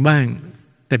ข่มเหงบ้าง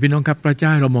แต่พี่น้องครับพระเจ้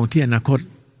าเรามองที่อนาคต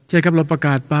ใช่ครับเราประก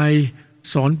าศไป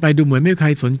สอนไปดูเหมือนไม่มีใคร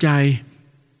สนใจ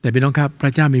แต่พี่น้องครับพร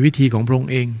ะเจ้ามีวิธีของพระอง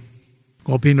ค์เองข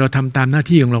อเพียงเราทำตามหน้า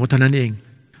ที่ของเราเท่านั้นเอง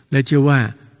และเชื่อว่า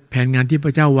แผนงานที่พร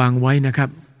ะเจ้าวางไว้นะครับ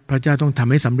พระเจ้าต้องทำ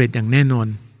ให้สำเร็จอย่างแน่นอน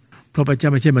เพราะพระเจ้า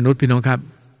ไม่ใช่มนุษย์พี่น้องครับ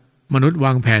มนุษย์ว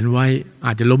างแผนไว้อ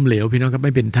าจจะล้มเหลวพี่น้องครับไ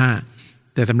ม่เป็นท่า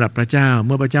แต่สำหรับพระเจ้าเ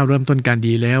มื่อพระเจ้าเริ่มต้นการ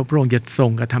ดีแล้วพระองค์จะทรง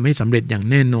กระทำให้สำเร็จอย่าง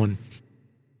แน่นอน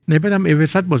ในพระธรรมเอเฟ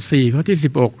ซัสบท4ข้อที่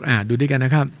16ดูด้วยกันน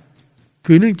ะครับ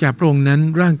คือเนื่องจากพระองค์นั้น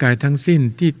ร่างกายทั้งสิ้น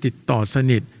ที่ติดต่อส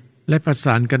นิทและประส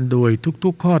านกันโดยทุ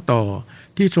กๆข้อต่อ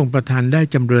ที่ทรงประทานได้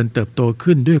จำเริญเติบโต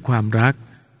ขึ้นด้วยความรัก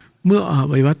เมื่ออ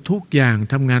วัยวะทุกอย่าง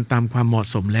ทำงานตามความเหมาะ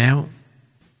สมแล้ว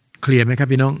เคลียร์ไหมครับ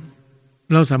พี่น้อง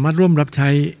เราสามารถร่วมรับใช้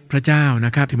พระเจ้าน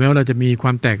ะครับถึงแม้ว่าเราจะมีคว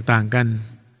ามแตกต่างกัน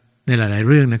ในหลายๆ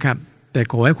เรื่องนะครับแต่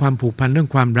ขอให้ความผูกพันเรื่อง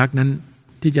ความรักนั้น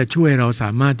ที่จะช่วยเราสา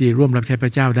มารถที่ร่วมรับใช้พร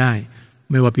ะเจ้าได้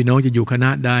ไม่ว่าพี่น้องจะอยู่คณะ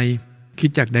ใดคริส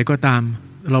ตจักรใดก็ตาม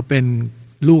เราเป็น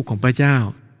ลูกของพระเจ้า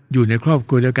อยู่ในครอบค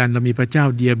รัวเดียวกันเรามีพระเจ้า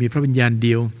เดียวมีพระวิญญาณเ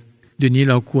ดียวเดี๋ยวนี้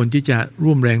เราควรที่จะ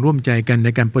ร่วมแรงร่วมใจกันใน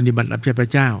การปฏิบัติรับใช้พระ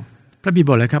เจ้าพระบิดาบ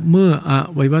อกเลยครับเมื่ออ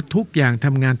วัยวะทุกอย่างท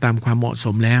ำงานตามความเหมาะส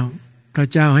มแล้วพระ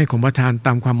เจ้าให้ของประทานต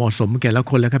ามความเหมาะสมแก่ละ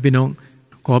คนแล้วครับพี่น้อง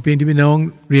ขอเพียงที่พี่น้อง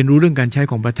เรียนรู้เรื่องการใช้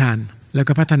ของประทานแล้ว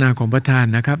ก็พัฒนาของประทาน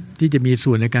นะครับที่จะมี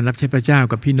ส่วนในการรับใช้พระเจ้า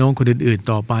กับพี่น้องคนอื่นๆ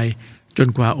ต่อไปจน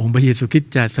กว่าองค์พระเยซูคริส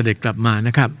ต์จะเสด็จกลับมาน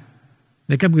ะครับใ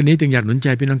นค่ำคืนนี้จึงอยากหนุนใจ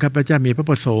พี่น้องครับพระเจ้ามีพระ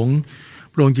ประสงค์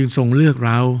พระองค์จึงทรงเลือกเ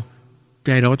ราใจ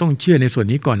เราต้องเชื่อในส่วน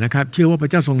นี้ก่อนนะครับเชื่อว่าพระ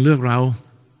เจ้าทรงเลือกเรา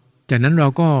จากนั้นเรา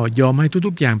ก็ยอมให้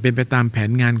ทุกๆอย่างเป็นไปตามแผ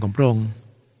นงานของพระองค์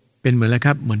เป็นเหมือนอะไรค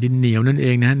รับเหมือนดินเหนียวนั่นเอ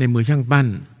งนะในมือช่างปั้น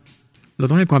เรา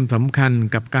ต้องให้ความสำคัญ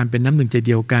กับการเป็นน้ำหนึ่งใจเ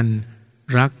ดียวกัน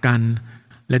รักกัน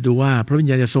และดูว่าพระวิญ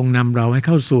ญาณจะทรงนำเราให้เ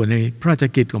ข้าสู่ในพระราช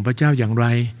กิจของพระเจ้าอย่างไร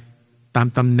ตาม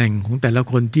ตำแหน่งของแต่ละ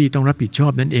คนที่ต้องรับผิดชอ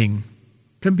บนั่นเอง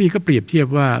พระคัมภีร์ก็เปรียบเทียบ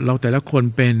ว่าเราแต่ละคน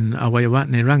เป็นอวัยวะ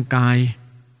ในร่างกาย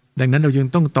ดังนั้นเราจึง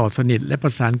ต้องต่อสนิทและปร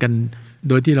ะสานกัน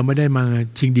โดยที่เราไม่ได้มา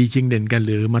ชิงดีชิงเด่นกันห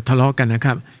รือมาทะเลาะกันนะค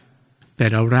รับแต่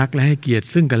เรารักและให้เกียรติ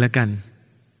ซึ่งกันและกัน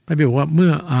พระบิดาบอกว่าเมื่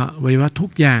ออวัยวะทุ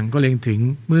กอย่างก็เล็งถึง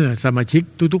เมื่อสมาชิก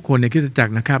ทุกๆคนในคริสตจัก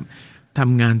รนะครับท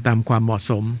ำงานตามความเหมาะ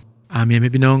สมอาเมนไหม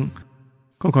พี่น้อง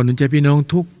ก็ขอหนุนใจพี่น้อง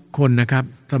ทุกคนนะครับ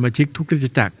สมาชิกทุกคริสต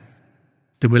จักร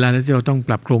ถึงเวลาแล้วที่เราต้องป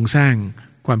รับโครงสร้าง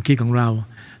ความคิดของเรา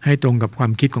ให้ตรงกับควา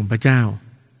มคิดของพระเจ้า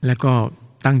และก็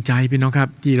ตั้งใจพี่น้องครับ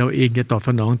ที่เราเองจะตอบส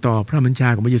นองต่อพระบัญชา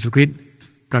ของพระเยซูคริสต์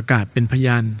ประกาศเป็นพย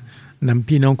านนำ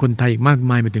พี่น้องคนไทยอีกมาก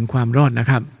มายมาถึงความรอดนะ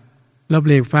ครับเราเพ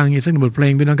ลงฟังอีกสักบทเพล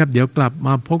งพี่น้องครับเดี๋ยวกลับม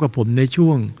าพบกับผมในช่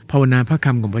วงภาวนาพระค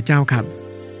ำของพระเจ้าครับ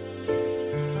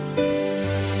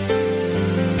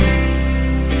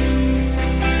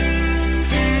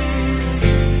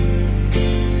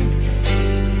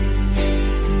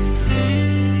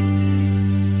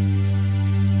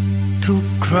ทุก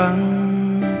ครั้ง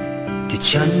ที่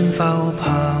ฉันเฝ้าภ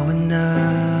าวนา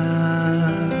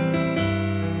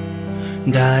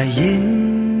ได้ยิน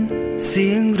เสี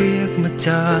ยงเรียกมาจ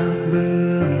ากเบื้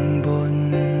องบน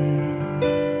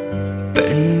เป็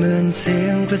นเหมือนเสีย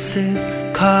งกระซิบ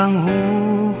ข้างหู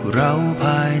เราภ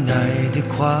ายในด้วย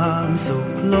ความสุข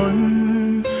ล้น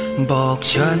บอก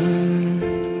ฉัน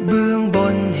เบื้องบ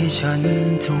นให้ฉัน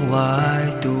ถวาย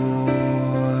ตัว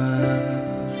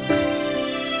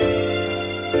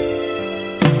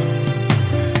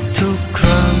ทุกค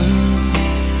รั้ง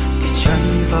ที่ฉัน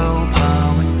เฝ้าภา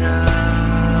วนา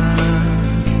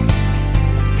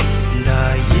ได้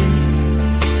ยิน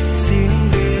เสียง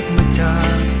เรียกมาจา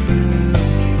กเบื้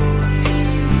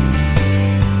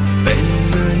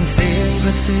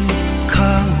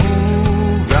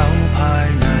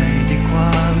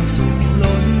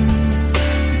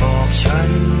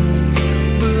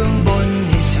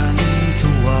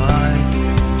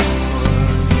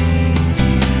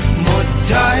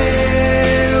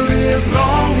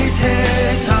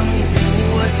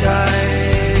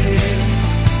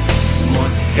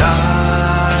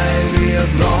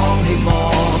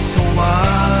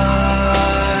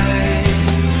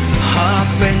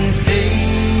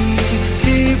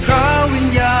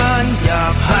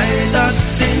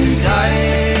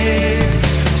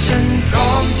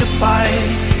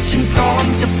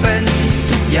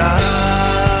อย่า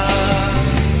ง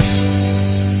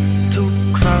ทุก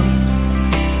ครั้ง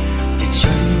ที่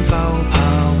ฉันเฝ้าภ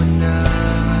าวนา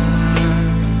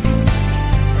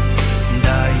ไ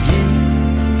ด้ยิน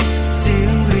เสีย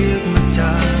งเรียกมาจ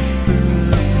ากเบื้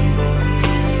องบน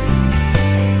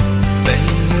เป็น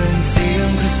เหมือนเสียง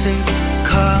กระซิบ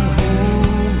ข้างหู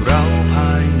เราภ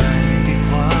ายในด้วย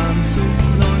ความสุข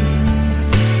ล้น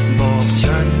บอก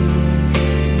ฉัน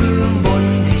เบื้องบน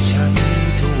ให้ฉัน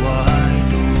ถวาย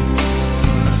ตัว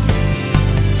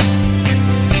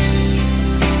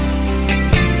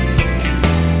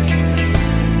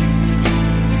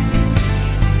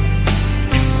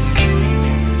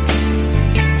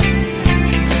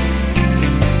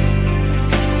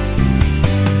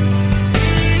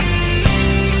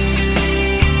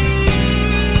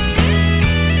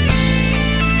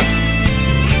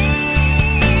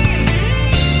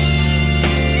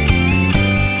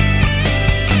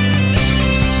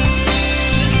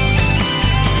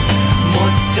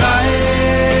ใจ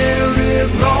เรีย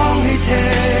กร้องให้เท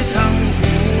ทั้ง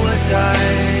หัวใจ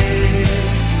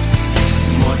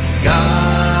หมดกา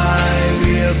ยเ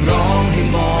รียกร้องให้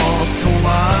มอบถว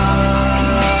า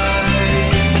ย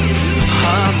ห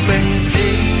ากเป็น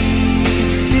สิ่ง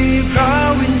ที่พระ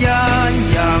วิญญาณ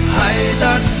อยากให้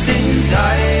ตัดสินใจ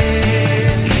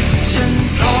ฉัน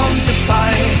พร้อมจะไป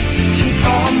ฉันพ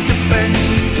ร้อมจะเป็น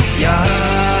ทุกอย่าง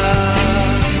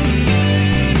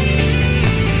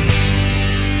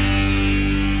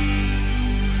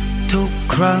ทุก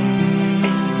ครั้ง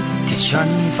ที่ฉัน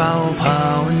เฝ้าภา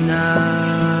วนา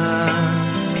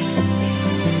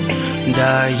ไ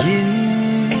ด้ยิน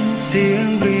เสียง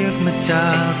เรียกมาจา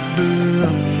กเบื้อ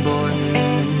งบน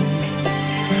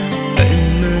เป็น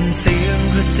เหมือนเสียง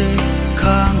กระซิบ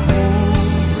ข้างหู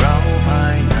เราภา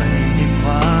ยในด้วยคว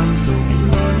ามสุข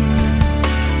ล้น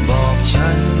บอกฉั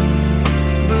น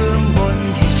เบื้องบน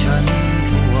ให้ฉัน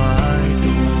ถวาย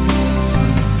ตัว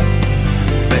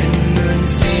เป็นเหมือน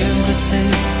เสียงกระซิ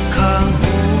บข้าง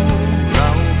หูเรา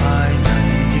ภายใน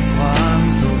ด้วยความ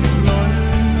สุขล้น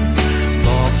บ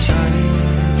อกฉัน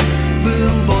เบื้อ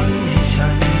งบนให้ฉั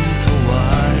นถวา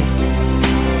ยตัว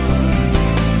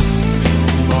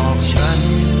บอกฉัน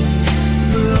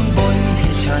เบื้องบนให้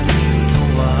ฉันถ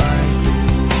วายตัว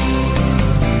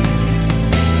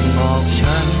บอก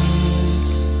ฉัน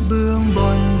เบื้องบ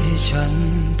นให้ฉัน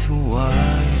ถวา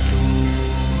ยตัว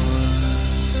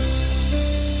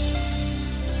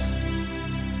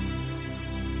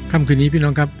ค่ำคืนนี้พี่น้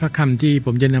องครับพระคำที่ผ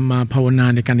มจะนำมาภาวนา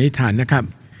ในการอธิษฐานนะครับ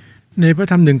ในพระ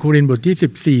ธรรม1 โครินธ์บท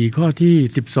ที่14ข้อที่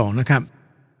12นะครับ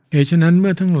เหตุฉะนั้นเ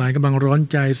มื่อทั้งหลายกำลังร้อน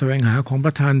ใจแสวงหาของป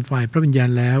ระทานฝ่ายพระวิญญาณ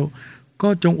แล้วก็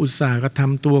จงอุตสาหกระท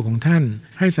ำตัวของท่าน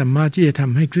ให้สามารถที่จะท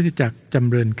ำให้คริสตจักรจำ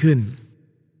เริญขึ้น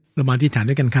เรามาอธิษฐาน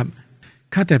ด้วยกันครับ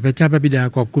ข้าแต่พระเจ้าพระบิดา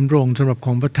ขอบคุณพระองค์สำหรับข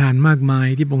องประทานมากมาย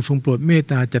ที่พระองค์ทรงโปรดเมต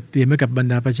ตาจัดเตรียมให้กับบรร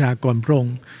ดาประชากรพระอง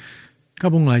ค์ข้า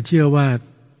พระองค์หลายเชื่อว่า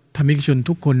ธรรมิกชน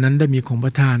ทุกคนนั้นได้มีของป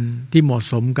ระทานที่เหมาะ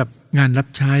สมกับงานรับ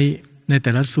ใช้ในแ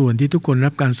ต่ละส่วนที่ทุกคน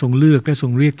รับการทรงเลือกและทร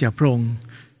งเรียกจากพระองค์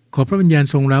ขอพระวิญญาณ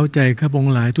ทรงเร้าใจข้าพระอง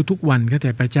ค์หลายทุกๆวันข้าแ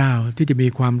ต่พระเจ้าที่จะมี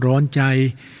ความร้อนใจ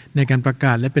ในการประก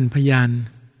าศและเป็นพยาน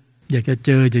อยากจะเจ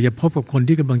ออยากจะพบกับคน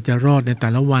ที่กำลังจะรอดในแต่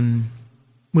ละวัน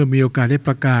เมื่อมีโอกาสได้ป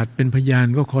ระกาศเป็นพยาน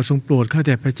ก็ขอทรงโปรดข้าแ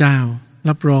ต่พระเจ้า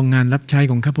รับรองงานรับใช้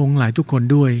ของข้าพระองค์หลายทุกคน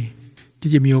ด้วย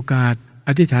ที่จะมีโอกาสอ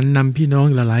ธิษฐานนำพี่น้อง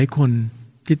หลายๆคน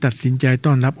ที่ตัดสินใจ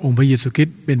ต้อนรับองค์พระเยซูคริส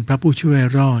ต์เป็นพระผู้ช่วย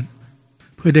รอด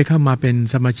เพื่อได้เข้ามาเป็น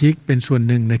สมาชิกเป็นส่วน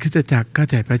หนึ่งในคริสตจักรข้า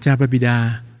แต่พระเจ้าพระบิดา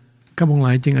ข้าพระองค์หล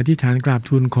ายจึงอธิษฐานกราบ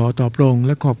ทูลขอต่อพระองค์แ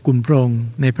ละขอบคุณพระองค์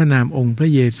ในพระนามองค์พระ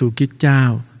เยซูคริสต์เจ้า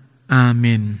อาเม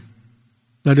น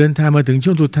เราเดินทางมาถึง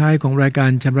ช่วงสุดท้ายของรายการ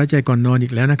ชำระใจก่อนนอนอี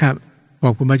กแล้วนะครับข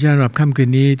อบคุณพระเจ้าสำหรับค่ำคืน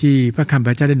นี้ที่พระคำพ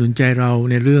ระเจ้าได้หนุนใจเรา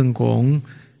ในเรื่องของ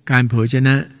การเผยชน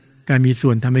ะการมีส่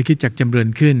วนทำให้คริสตจักรจำเริญ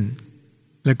ขึ้น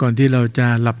และก่อนที่เราจะ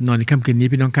หลับนอนในค่ำคืนนี้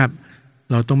พี่น้องครับ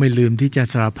เราต้องไม่ลืมที่จะ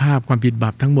สารภาพความผิดบา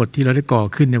ปทั้งหมดที่เราได้ก่อ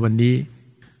ขึ้นในวันนี้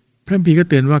พระคัมภีร์ก็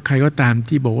เตือนว่าใครก็ตาม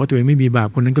ที่บอกว่าตัวเองไม่มีบาป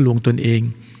คนนั้นก็ลวงตนเอง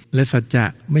และสัจจะ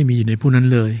ไม่มีอยู่ในผู้นั้น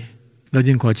เลยเรา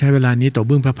จึงขอใช้เวลานี้ต่อเ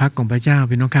บื้องพระพักของพระเจ้า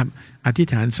พี่น้องครับอธิษ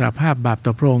ฐานสารภาพบาปต่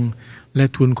อพระองค์และ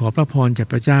ทูลขอพระพรจาก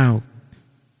พระเจ้า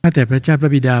ข้าแต่พระเจ้าพระ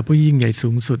บิดาผู้ยิ่งใหญ่สู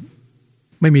งสุด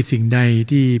ไม่มีสิ่งใด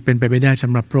ที่เป็นไปไม่ได้ส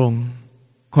ำหรับพระองค์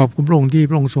ขอบคุณพระองค์ที่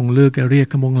พระองค์ทรงเลือกและเรียก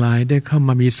ข้าพงหลายได้เข้าม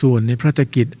ามีส่วนในพระ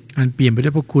กิจอันเปี่ยมไปด้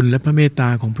วยพระคุณและพระเมตตา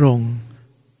ของพระองค์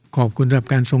ขอบคุณสำหรับ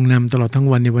การทรงนำตลอดทั้ง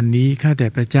วันในวันนี้ข้าแต่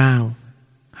พระเจ้า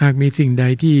หากมีสิ่งใด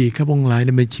ที่ข้าพงหลายด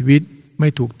ำเนินชีวิตไม่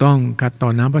ถูกต้องขัดต่อ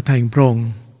น้ำพระทัยของพระองค์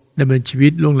ดำเนินชีวิ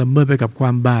ตล่วงละเมิดไปกับคว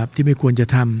ามบาปที่ไม่ควรจะ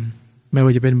ทำไม่ว่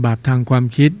าจะเป็นบาปทางความ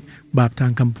คิดบาปทา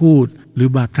งคำพูดหรือ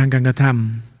บาปทางการกระท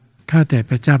ำข้าแต่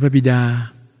พระเจ้าพระบิดา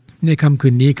ในค่ำคื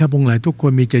นนี้ข้าพงหลายทุกค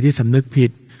นมีใจที่สำนึกผิ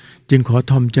ดจึงขอ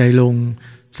ทอมใจลง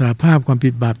สารภาพความผิ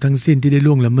ดบาปทั้งสิ้นที่ได้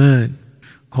ล่วงละเมิด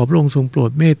ขอพระองค์ทรงโปร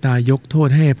ดเมตตายกโทษ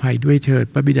ให้อภัยด้วยเถิด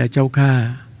พระบิดาเจ้าข้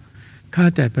า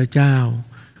แต่พระเจ้า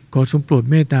ขอทรงโปรด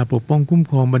เมตตาปกป้องคุ้ม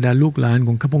ครองบรรดาลูกหลานข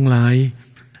องข้าพงหลาย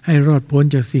ให้รอดพ้น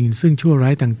จากสิ่งซึ่งชั่วร้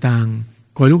ายต่าง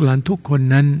ๆขอลูกหลานทุกคน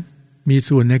นั้นมี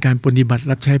ส่วนในการปฏิบัติ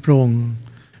รับใช้พระองค์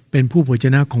เป็นผู้เผยช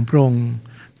นะของพระองค์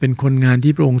เป็นคนงาน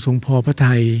ที่พระองค์ทรงพอพระ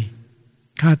ทัย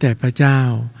ข้าแต่พระเจ้า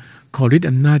ขอฤทธิ์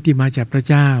อำนาจที่มาจากพระ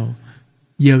เจ้า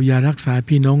เยียวยารักษา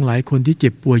พี่น้องหลายคนที่เจ็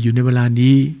บป่วยอยู่ในเวลา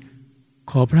นี้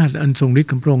ขอพระหัตถ์อันทรงฤท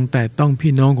ธิ์ของพระองค์แต่ต้อง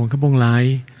พี่น้องของข้าพงหลาย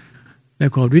และ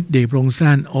ขอฤทธิ์เดชพระองค์ซ่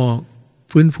านออก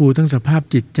ฟื้นฟูทั้งสภาพ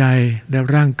จิตใจและ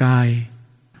ร่างกาย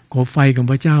ขอไฟของ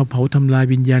พระเจ้าเผาทำลาย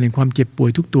วิญญาณแห่งความเจ็บป่วย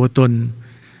ทุกตัวตน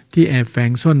ที่แอบแฝ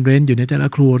งซ่อนเร้นอยู่ในแต่ละ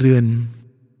ครัวเรือน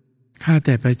ข้าแ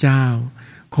ต่พระเจ้า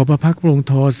ขอพระพักพระองค์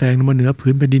ทอแสงลงมาเหนือผื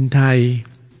นแผ่นดินไทย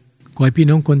ขอให้พี่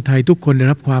น้องคนไทยทุกคนได้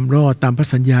รับความรอดตามพระ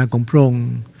สัญญาของพระองค์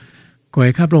ขอใ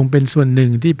ห้ข้าพระองค์เป็นส่วนหนึ่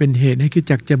งที่เป็นเหตุให้คริสต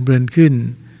จักรจำเริญขึ้น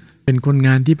เป็นคนง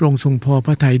านที่พระองค์ทรงพอพ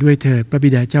ระทัยด้วยเถิดพระบิ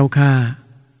ดาเจ้าข้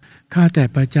าแต่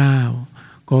พระเจ้า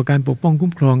ขอการปกป้องคุ้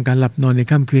มครองการหลับนอนใน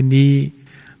ค่ำคืนนี้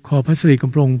ขอพระสิริขอ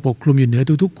งพระองค์ปกคลุมอยู่เหนือ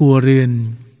ทุกๆครัวเรือน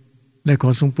และขอ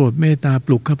ทรงโปรดเมตตาป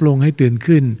ลุกข้าพระองค์ให้ตื่น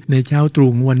ขึ้นในเช้าตรู่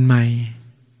วันใหม่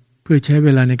เพื่อใช้เว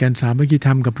ลาในการสามัคคีธร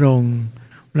รมกับพระองค์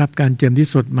รับการเจิมที่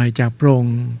สดใหม่จากพระอง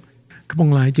ค์ข้าพระอง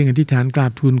ค์หลายจึงอธิษฐานกรา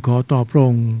บทูลขอต่อพระอ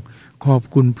งค์ขอบ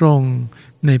คุณพระองค์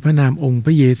ในพระนามองค์พ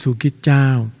ระเยซูคริสต์เจ้า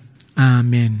อา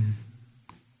เมน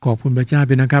ขอบคุณพระเจ้า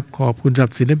พี่นะครับขอบคุณสำหรั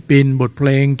บศิลปินบทเพล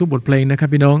งทุกบทเพลงนะครับ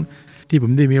พี่น้องที่ผ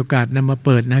มได้มีโอกาสนำมาเ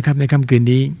ปิดนะครับในค่ำคืน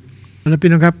นี้แล้วพี่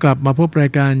น้องครับกลับมาพบรา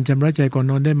ยการชำระใจก่อน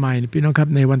นอนได้ใหม่พี่น้องครับ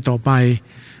ในวันต่อไป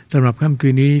สำหรับค่ำคื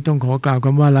นนี้ต้องขอกล่าวค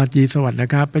ำว่าลาตรีสวัสดิ์นะ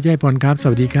ครับพระเจ้าพรครับส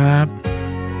วัสดีครับ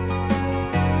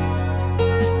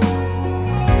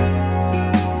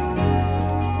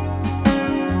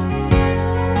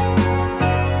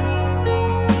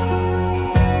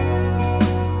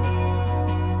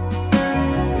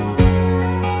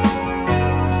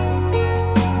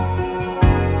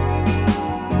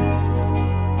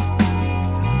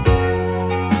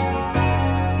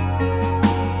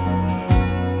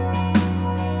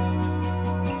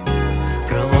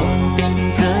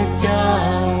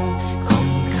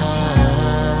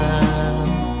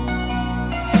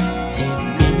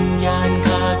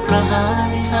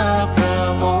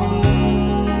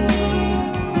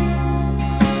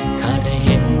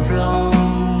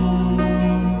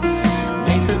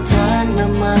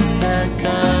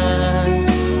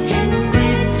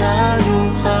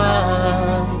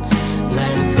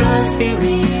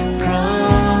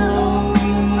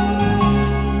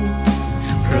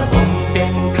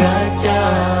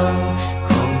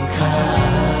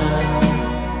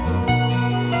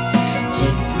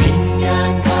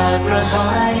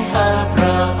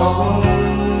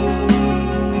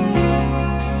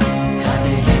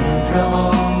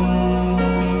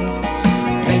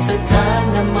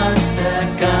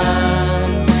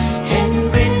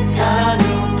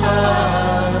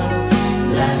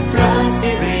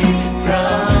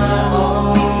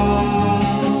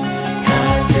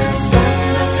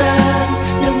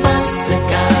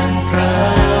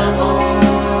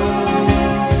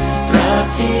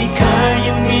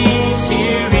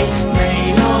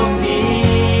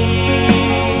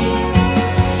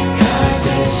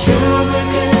ช่วย